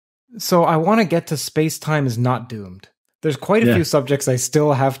So I want to get to space-time is not doomed. There's quite a few subjects I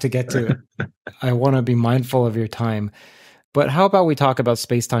still have to get to. I want to be mindful of your time. But how about we talk about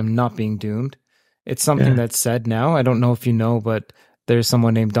space-time not being doomed? It's something that's said now. I don't know if you know, but there's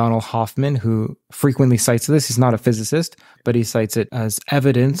someone named Donald Hoffman who frequently cites this. He's not a physicist, but he cites it as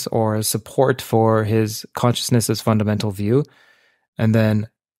evidence or as support for his consciousness as fundamental view. And then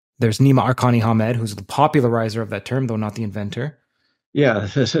there's Nima Arkani Hamed, who's the popularizer of that term, though not the inventor. Yeah,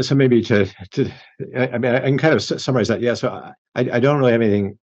 so maybe I can kind of summarize that. Yeah, so I don't really have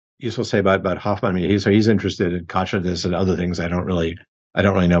anything useful to say about Hoffman. I mean, he's interested in consciousness and other things I don't really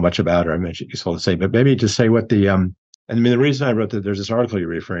know much about or much useful to say. But maybe to say what the reason I wrote that there's this article you're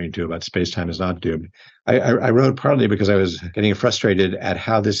referring to about space-time is not doomed. I wrote partly because I was getting frustrated at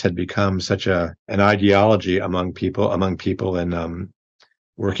how this had become such an ideology among people in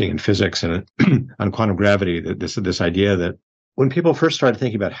working in physics and on quantum gravity. This idea that when people first started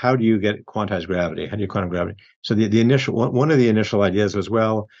thinking about how do you get quantized gravity, how do you quantum gravity? So the initial one of the initial ideas was,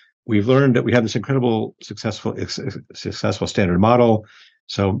 well, we've learned that we have this incredible successful standard model.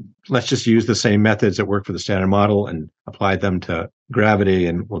 So let's just use the same methods that work for the standard model and apply them to gravity,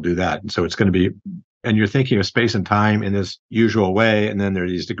 and we'll do that. And so it's going to be, and you're thinking of space and time in this usual way, and then there are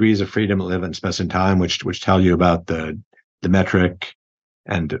these degrees of freedom that live in space and time, which tell you about the metric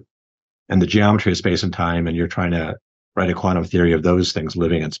and the geometry of space and time, and you're trying to write a quantum theory of those things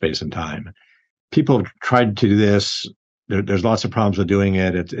living in space and time. People have tried to do this. There's lots of problems with doing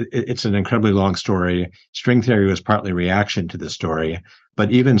it. It's an incredibly long story. String theory was partly reaction to the story,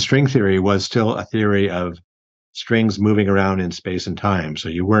 but even string theory was still a theory of strings moving around in space and time. So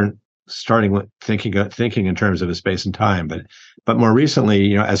you weren't starting with thinking in terms of a space and time. But more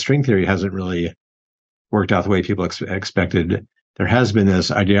recently, as string theory hasn't really worked out the way people expected, there has been this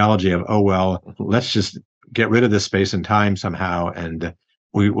ideology of, oh, well, let's just get rid of this space and time somehow, and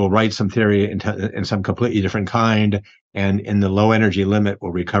we will write some theory in some completely different kind, and in the low energy limit,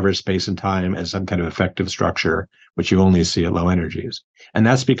 we'll recover space and time as some kind of effective structure, which you only see at low energies. And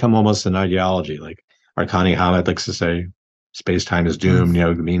that's become almost an ideology. Like Arkani Hamed likes to say, space time is doomed,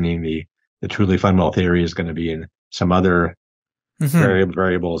 meaning the truly fundamental theory is going to be in some other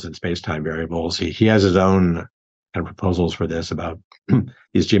variables and space time variables. He has his own kind of proposals for this about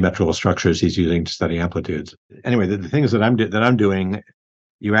these geometrical structures he's using to study amplitudes. Anyway, the things that I'm doing,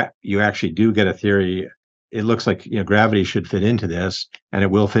 you actually do get a theory. It looks like gravity should fit into this, and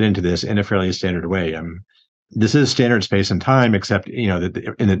it will fit into this in a fairly standard way. This is standard space and time, except in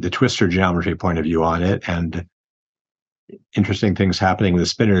the twistor geometry point of view on it, and interesting things happening with the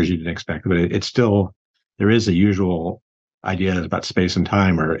spinors you didn't expect. But it's still, there is a usual ideas about space and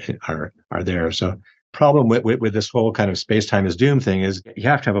time are there. So problem with this whole kind of space-time is doomed thing is you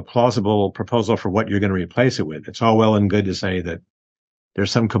have to have a plausible proposal for what you're going to replace it with. It's all well and good to say that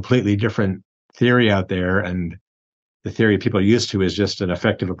there's some completely different theory out there, and the theory people are used to is just an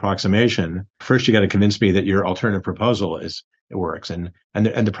effective approximation. First, you got to convince me that your alternative proposal it works. And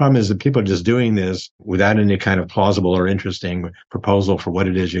the problem is that people are just doing this without any kind of plausible or interesting proposal for what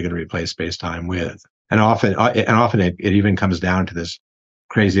it is you're going to replace space-time with. And often it even comes down to this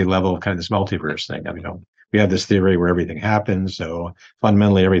crazy level of kind of this multiverse thing. We have this theory where everything happens. So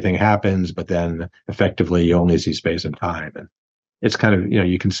fundamentally everything happens, but then effectively you only see space and time. And it's kind of,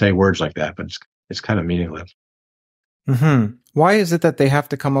 you can say words like that, but it's kind of meaningless. Mm-hmm. Why is it that they have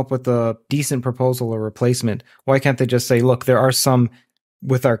to come up with a decent proposal or replacement? Why can't they just say, look, there are some,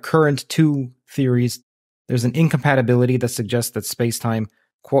 with our current two theories, there's an incompatibility that suggests that space-time,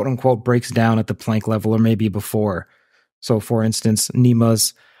 quote unquote, breaks down at the Planck level or maybe before. So, for instance,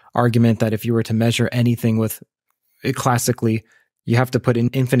 Nima's argument that if you were to measure anything with it classically, you have to put an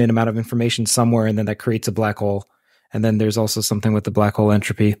infinite amount of information somewhere, and then that creates a black hole. And then there's also something with the black hole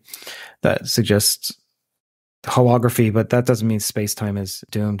entropy that suggests holography, but that doesn't mean space-time is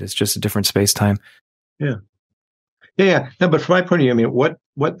doomed. It's just a different space-time. Yeah. No, but from my point of view,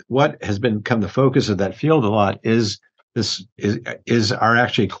 what has become the focus of that field a lot is are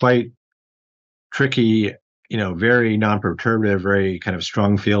actually quite tricky, very non-perturbative, very kind of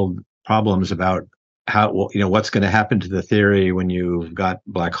strong field problems about how, what's going to happen to the theory when you've got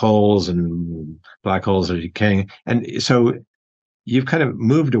black holes and black holes are decaying. And so you've kind of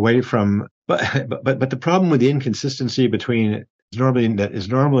moved away from, but the problem with the inconsistency between is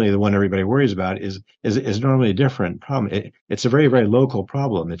normally the one everybody worries about is normally a different problem. It's a very, very local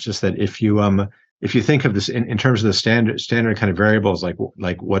problem. It's just that if you think of this in terms of the standard kind of variables,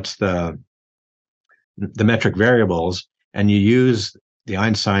 like what's the metric variables, and you use the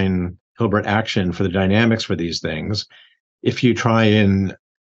Einstein-Hilbert action for the dynamics for these things, if you try and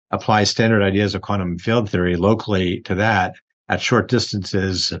apply standard ideas of quantum field theory locally to that, at short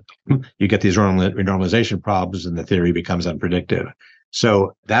distances, you get these renormalization problems and the theory becomes unpredictable.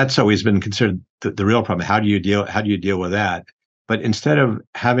 So that's always been considered the real problem. How do you deal with that? But instead of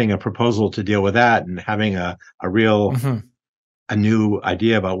having a proposal to deal with that and having a real a new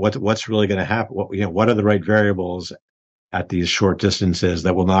idea about what's really going to happen, what are the right variables at these short distances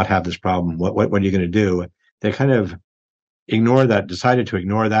that will not have this problem? What are you going to do? They kind of decided to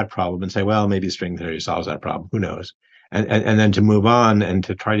ignore that problem and say, well, maybe string theory solves that problem. Who knows? And then to move on and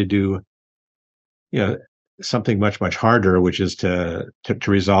to try to do, something much, much harder, which is to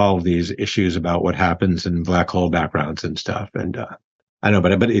resolve these issues about what happens in black hole backgrounds and stuff. And I know,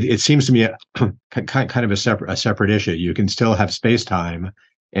 but it seems to me kind of a separate issue. You can still have space-time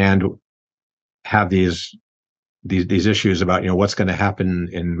and have these issues about what's going to happen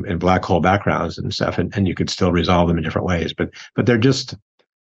in black hole backgrounds and stuff, and you could still resolve them in different ways. But they're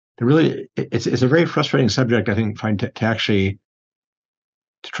really it's a very frustrating subject, I think, to actually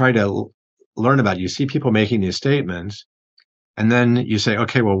to try to learn about. You see people making these statements, and then you say,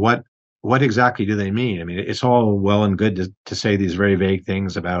 okay, well, what exactly do they mean? I mean, it's all well and good to say these very vague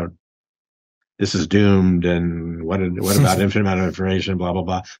things about this is doomed and what about infinite amount of information, blah blah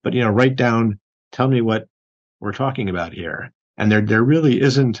blah. But write down, tell me what we're talking about here. And there really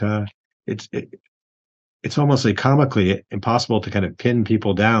isn't it's almost like comically impossible to kind of pin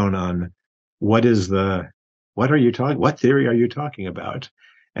people down on what theory are you talking about?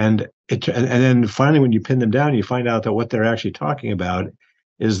 And then finally when you pin them down, you find out that what they're actually talking about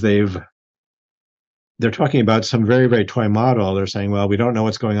is they're talking about some very, very toy model. They're saying, well, we don't know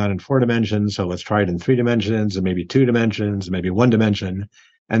what's going on in 4 dimensions, so let's try it in 3 dimensions and maybe 2 dimensions, maybe 1 dimension.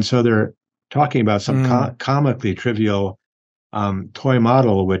 And so they're talking about some comically trivial toy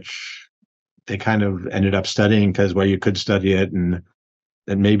model, which they kind of ended up studying because, well, you could study it and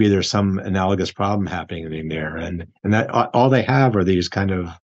maybe there's some analogous problem happening there. And that all they have are these kind of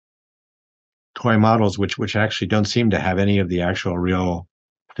toy models, which actually don't seem to have any of the actual real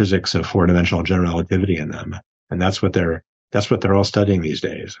physics of 4-dimensional general relativity in them. And that's what they're all studying these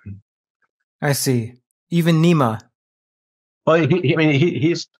days. I see. Even Nima. Well,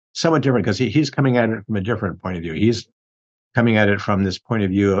 he's somewhat different because he's coming at it from a different point of view. He's coming at it from this point of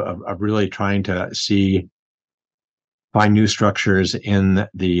view of really trying to find new structures in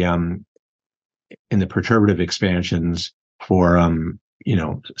the perturbative expansions for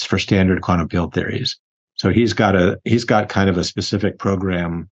standard quantum field theories. So he's got kind of a specific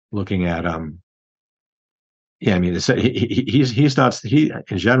program looking at he's not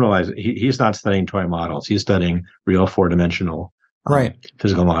studying toy models. He's studying real 4-dimensional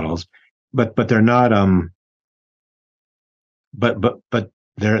physical models, but they're not but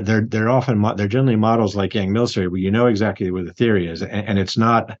they're often they're generally models like Yang-Mills theory, where you know exactly where the theory is, and it's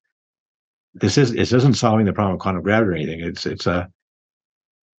not it isn't solving the problem of quantum gravity or anything.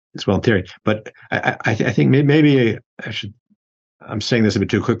 It's well in theory, but I think maybe I'm saying this a bit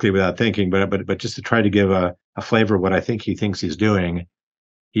too quickly without thinking, but just to try to give a flavor of what I think he thinks he's doing.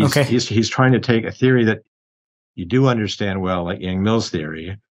 He's trying to take a theory that you do understand well, like Yang-Mills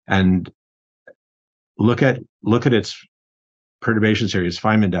theory, and look at its perturbation series,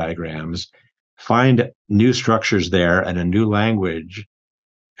 Feynman diagrams, find new structures there and a new language,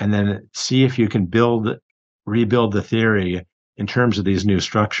 and then see if you can rebuild the theory in terms of these new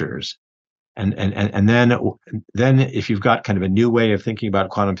structures. And then if you've got kind of a new way of thinking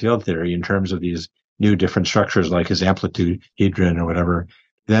about quantum field theory in terms of these new different structures like his amplitude hedron or whatever,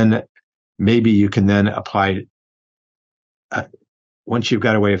 then maybe you can then apply once you've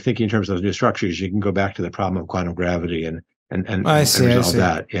got a way of thinking in terms of those new structures, you can go back to the problem of quantum gravity and resolve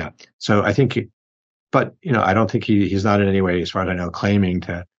that. Yeah. So I think, but I don't think he's not in any way, as far as I know, claiming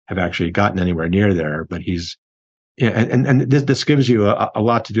to have actually gotten anywhere near there, but he's, and this gives you a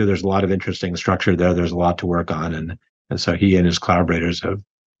lot to do. There's a lot of interesting structure there. There's a lot to work on. And so he and his collaborators have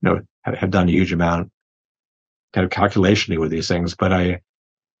done a huge amount kind of calculationally with these things, but at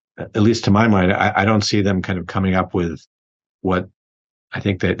least to my mind, I don't see them kind of coming up with what I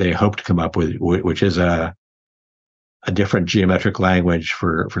think that they hope to come up with, which is a different geometric language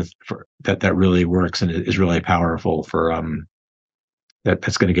for that really works and is really powerful for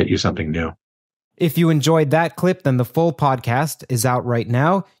that's going to get you something new. If you enjoyed that clip, then the full podcast is out right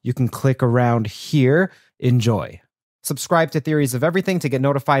now. You can click around here. Enjoy. Subscribe to Theories of Everything to get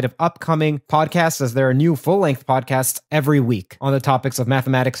notified of upcoming podcasts, as there are new full-length podcasts every week on the topics of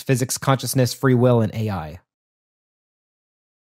mathematics, physics, consciousness, free will, and AI.